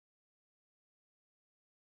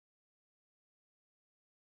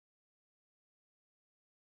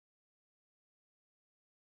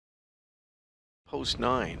Post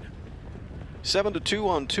 9. 7-2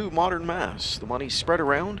 on 2 Modern Mass. The money spread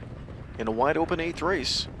around in a wide open 8th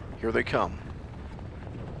race. Here they come.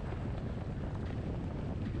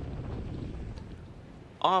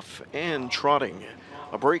 Off and trotting.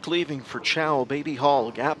 A break leaving for Chow Baby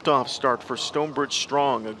Hall. Gapped off start for Stonebridge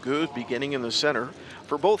Strong. A good beginning in the center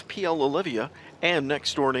for both PL Olivia and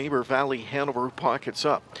next door neighbor Valley Hanover pockets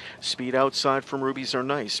up. Speed outside from Rubies Are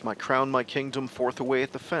Nice. My Crown, My Kingdom, fourth away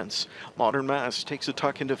at the fence. Modern Mass takes a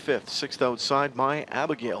tuck into fifth. Sixth outside, My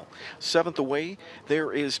Abigail. Seventh away,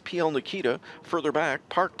 there is PL Nikita. Further back,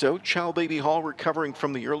 parked out, Chow Baby Hall recovering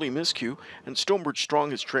from the early miscue, and Stonebridge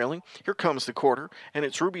Strong is trailing. Here comes the quarter, and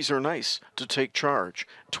it's Rubies Are Nice to take charge.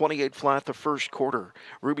 28 flat the first quarter.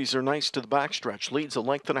 Rubies Are Nice to the backstretch, leads a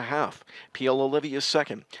length and a half. PL Olivia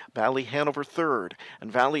second, Valley Hanover third, and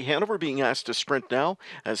Valley Hanover being asked to sprint now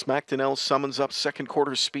as McDonnell summons up second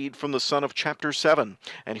quarter speed from the son of Chapter 7.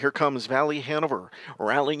 And here comes Valley Hanover,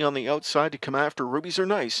 rallying on the outside to come after Rubies Are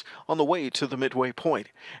Nice on the way to the midway point.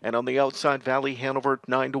 And on the outside, Valley Hanover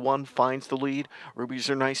 9-1 finds the lead. Rubies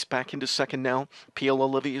Are Nice back into second now. PL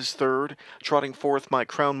Olivia's third. Trotting fourth, My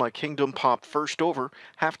Crown, My Kingdom popped first over.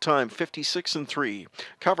 Halftime 56-3.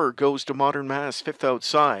 Cover goes to Modern Mass, fifth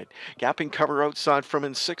outside. Gapping cover outside from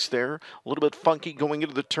in sixth there. A little bit funky going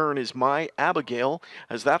into the turn is My Abigail,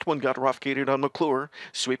 as that one got rough-gated on McClure.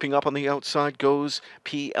 Sweeping up on the outside goes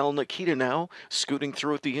PL Nikita now. Scooting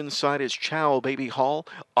through at the inside is Chow Baby Hall.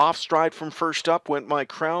 Off stride from first up went My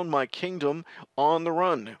Crown, My Kingdom on the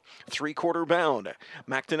run. Three-quarter bound.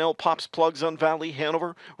 McDonnell pops plugs on Valley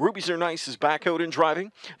Hanover. Rubies Are Nice is back out and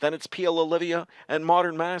driving. Then it's PL Olivia and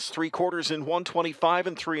Modern Mass, 3/4 in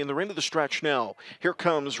 1:25-3, and they're into the stretch now. Here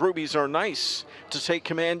comes Rubies Are Nice to take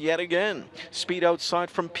command yet again. Speed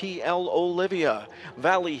outside from PL Olivia.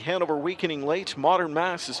 Valley Hanover weakening late. Modern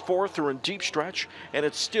Mass is fourth or in deep stretch, and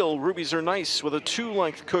it's still Rubies Are Nice with a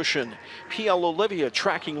 2-length cushion. PL Olivia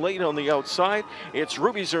tracking late on the outside. It's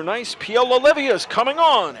Rubies Are Nice. PL Olivia's coming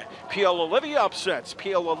on. PL Olivia upsets.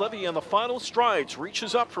 PL Olivia in the final strides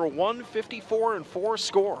reaches up for a 1:54-4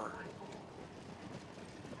 score.